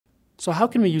So how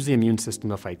can we use the immune system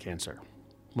to fight cancer?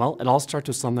 Well, it all starts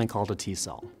with something called a T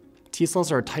cell. T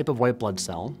cells are a type of white blood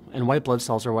cell, and white blood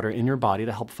cells are what are in your body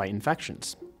to help fight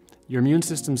infections. Your immune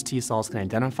system's T cells can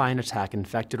identify and attack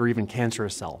infected or even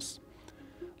cancerous cells.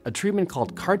 A treatment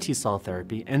called CAR T cell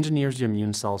therapy engineers your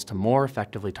immune cells to more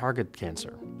effectively target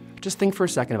cancer. Just think for a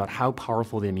second about how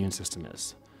powerful the immune system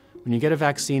is. When you get a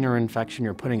vaccine or infection,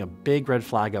 you're putting a big red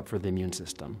flag up for the immune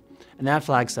system. And that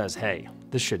flag says, hey,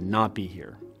 this should not be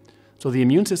here. So the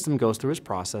immune system goes through its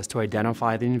process to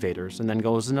identify the invaders and then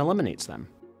goes and eliminates them.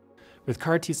 With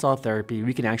CAR T cell therapy,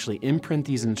 we can actually imprint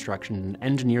these instructions and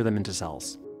engineer them into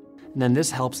cells. And then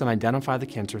this helps them identify the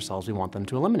cancer cells we want them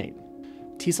to eliminate.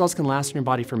 T cells can last in your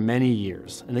body for many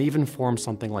years, and they even form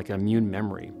something like an immune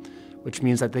memory, which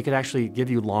means that they could actually give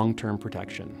you long-term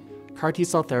protection. CAR T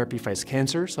cell therapy fights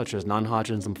cancer such as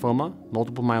non-Hodgkin's lymphoma,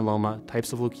 multiple myeloma,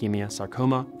 types of leukemia,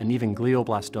 sarcoma, and even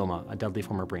glioblastoma, a deadly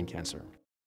form of brain cancer.